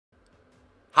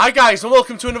Hi guys and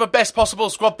welcome to another best possible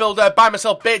squad builder by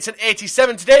myself,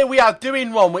 Bateson87. Today we are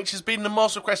doing one which has been the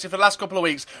most requested for the last couple of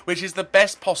weeks, which is the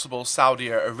best possible Saudi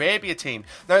Arabia team.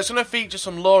 Now it's going to feature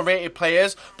some low rated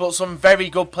players but some very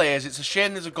good players. It's a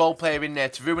shame there's a gold player in there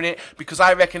to ruin it, because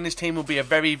I reckon this team will be a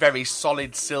very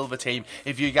solid silver team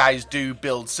if you guys do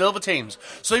build silver teams.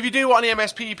 So if you do want any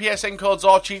MSP, PSN codes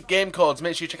or cheap game codes,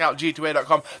 make sure you check out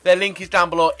g2a.com. Their link is down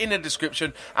below in the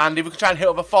description, and if we can try and hit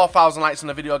over 4,000 likes on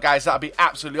the video guys, that'd be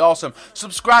absolutely awesome.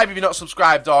 Subscribe if you're not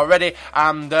subscribed already,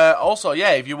 and also,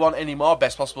 yeah, if you want any more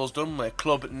best possibles done with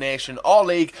club, nation or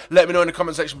league, let me know in the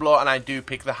comment section below, and I do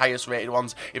pick the highest rated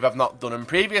ones if I've not done them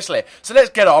previously. So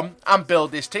let's get on and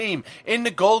build this team. In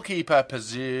the goalkeeper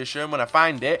position, when I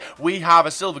find it, we have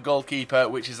a silver goalkeeper,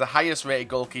 which is the highest rated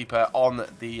goalkeeper on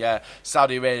the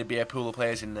Saudi Arabia pool of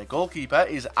players. In the goalkeeper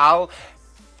is Al-Ennezi.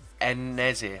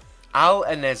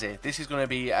 This is going to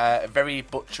be a very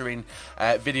butchering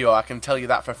video, I can tell you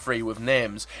that for free with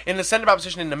names. In the centre back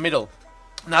position in the middle,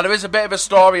 now there is a bit of a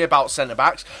story about centre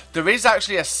backs. There is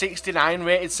actually a 69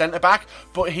 rated centre back,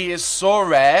 but he is so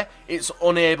rare it's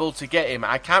unable to get him.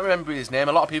 I can't remember his name.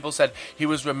 A lot of people said he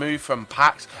was removed from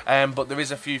packs, but there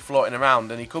is a few floating around,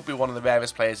 and he could be one of the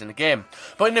rarest players in the game.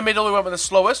 But in the middle we went with the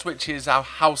slowest, which is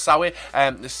Hausawi,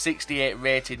 the 68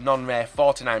 rated non-rare,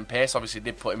 49 pace. Obviously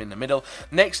did put him in the middle.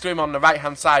 Next to him on the right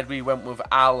hand side we went with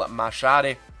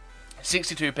Al-Mashari,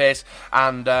 62 pace,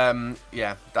 and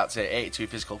yeah, that's it, 82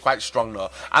 physical. Quite strong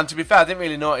though. And to be fair, I didn't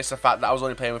really notice the fact that I was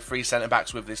only playing with 3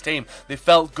 centre-backs with this team. They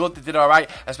felt good, they did alright,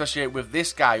 especially with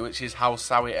this guy, which is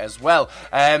Hausawi as well.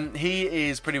 He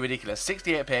is pretty ridiculous.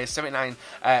 68 pace, 79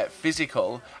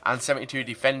 physical, and 72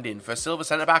 defending. For a silver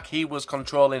centre-back, he was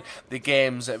controlling the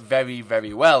games very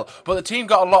well. But the team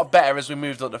got a lot better as we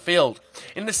moved up the field.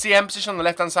 In the CM position on the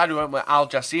left-hand side, we went with Al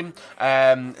Jassim,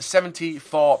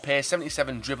 74 pace,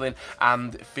 77 dribbling,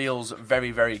 and feels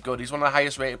very good. He's one of the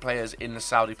highest rated players in the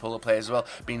Saudi pool of players as well,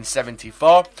 being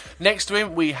 74. Next to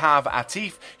him we have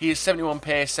Atif. He is 71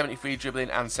 pace, 73 dribbling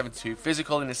and 72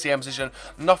 physical. In the CM position,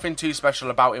 nothing too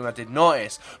special about him, I did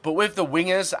notice. But with the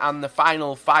wingers and the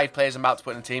final 5 players I'm about to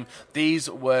put in the team, these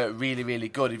were really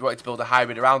good. If you wanted to build a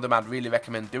hybrid around them, I'd really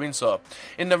recommend doing so.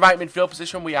 In the right midfield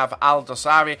position we have Al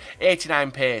Dosari,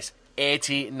 89 pace,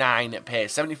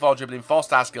 74 dribbling,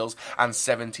 4-star skills and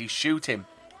 70 shooting.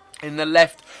 In the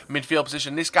left midfield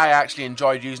position, this guy I actually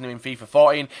enjoyed using him in FIFA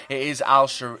 14. It is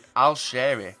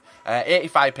Al-Shari.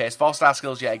 85 pace, 4-star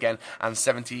skills yet again, and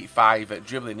 75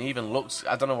 dribbling. He even looks,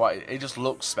 I don't know what, it just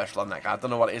looks special on that guy. I don't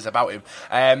know what it is about him.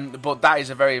 But that is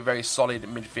a very solid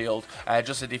midfield.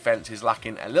 Just the defence is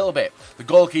lacking a little bit. The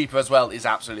goalkeeper as well is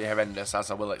absolutely horrendous, as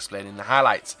I will explain in the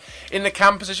highlights. In the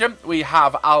cam position, we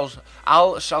have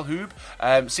Al-Shalhoub,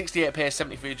 68 pace,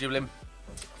 73 dribbling,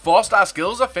 4-star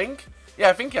skills, I think. Yeah,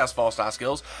 I think he has 4-star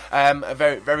skills. A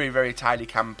very tidy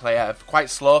cam player. Quite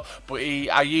slow, but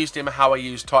I used him how I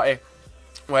used Totti.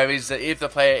 Whereas if the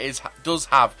player does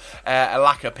have a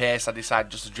lack of pace, I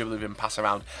decided just to dribble with him, pass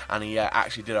around, and he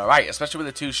actually did alright, especially with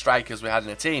the 2 strikers we had in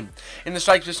the team. In the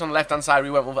striker position on the left hand side,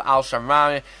 we went with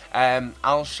Al-Shamrani,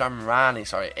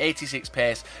 86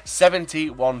 pace,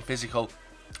 71 physical,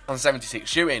 and 76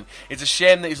 shooting. It's a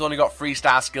shame that he's only got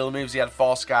 3-star skill moves. He had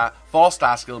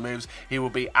 4-star skill moves. He will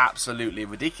be absolutely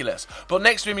ridiculous. But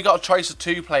next to him, we got a choice of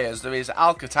 2 players. There is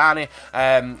Al-Qatani,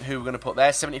 who we're going to put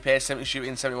there. 70 pace, 70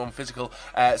 shooting, 71 physical,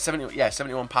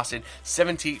 71 passing,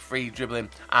 73 dribbling,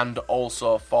 and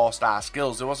also 4-star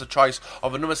skills. There was a choice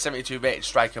of another 72 rated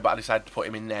striker, but I decided to put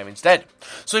him in there instead.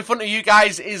 So in front of you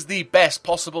guys is the best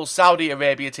possible Saudi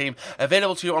Arabia team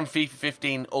available to you on FIFA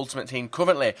 15 Ultimate Team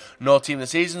currently. No team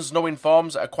this season, no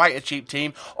informs, are quite a cheap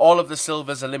team. All of the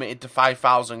silvers are limited to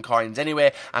 5,000 coins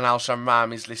anyway, and Al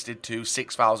Shamram is listed to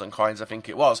 6,000 coins, I think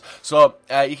it was. So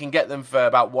you can get them for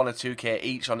about 1 or 2k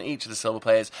each on each of the silver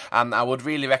players, and I would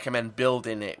really recommend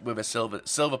building it with a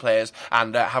silver players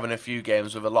and having a few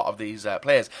games with a lot of these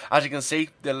players. As you can see,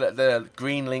 the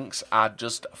green links are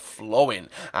just flowing,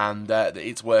 and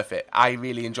it's worth it. I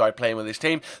really enjoyed playing with this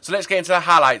team. So let's get into the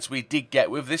highlights we did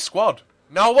get with this squad.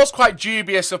 Now, I was quite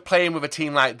dubious of playing with a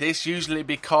team like this, usually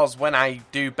because when I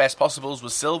do best possibles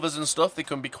with silvers and stuff, they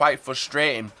can be quite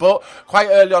frustrating. But quite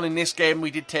early on in this game, we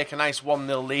did take a nice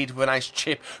 1-0 lead with a nice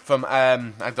chip from,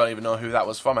 I don't even know who that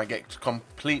was from. I get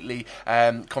completely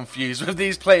confused with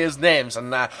these players' names,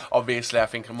 and obviously I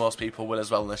think most people will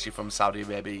as well, unless you're from Saudi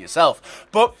Arabia yourself.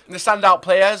 But the standout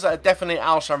players are definitely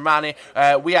Al-Shamrani.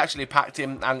 We actually packed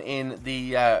him, and in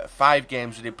the 5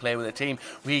 games we did play with the team,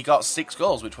 we got 6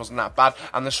 goals, which wasn't that bad.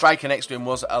 and the striker next to him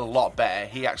was a lot better.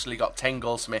 He actually got 10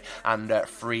 goals for me and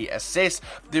 3 assists.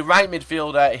 The right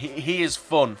midfielder, he is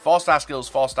fun. 4-star skills,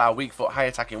 4-star weak foot, high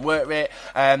attacking work rate.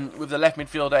 With the left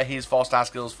midfielder, he's 4-star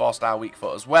skills, 4-star weak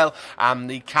foot as well. And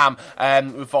the cam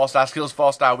with 4-star skills,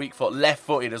 4-star weak foot, left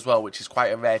footed as well, which is quite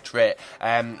a rare trait.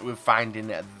 We're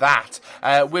finding that.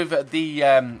 With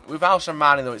Al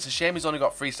SHAMRANI though, it's a shame he's only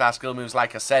got 3-star skill moves,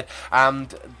 like I said,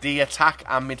 and the attack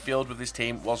and midfield with this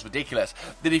team was ridiculous.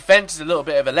 The defense is a little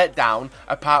bit of a letdown,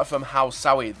 apart from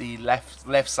Housawi, the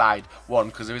left side one,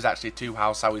 because there is actually 2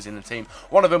 Housawis in the team.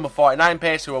 One of them with 49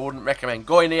 pace, who I wouldn't recommend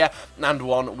going here, and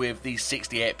one with the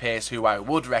 68 pace, who I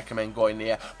would recommend going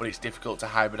here, but it's difficult to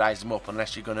hybridize them up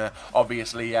unless you're going to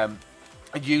obviously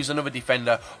use another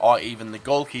defender or even the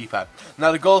goalkeeper.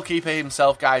 Now the goalkeeper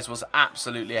himself, guys, was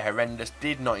absolutely horrendous.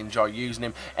 Did not enjoy using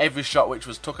him. Every shot which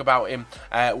was took about him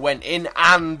went in,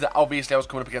 and obviously I was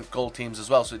coming up against goal teams as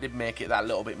well, so it did make it that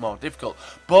little bit more difficult.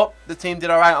 But the team did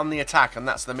alright on the attack, and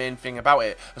that's the main thing about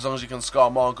it. As long as you can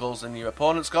score more goals than your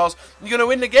opponent scores, you're going to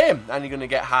win the game, and you're going to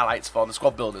get highlights for the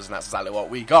squad builders, and that's exactly what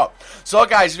we got. So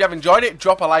guys, if you have enjoyed it,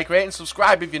 drop a like, rate and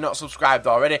subscribe if you're not subscribed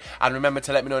already, and remember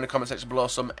to let me know in the comment section below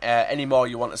any more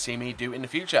you want to see me do in the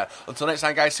future. Until next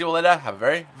time, guys, see you all later. Have a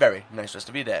very, very nice rest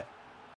of your day.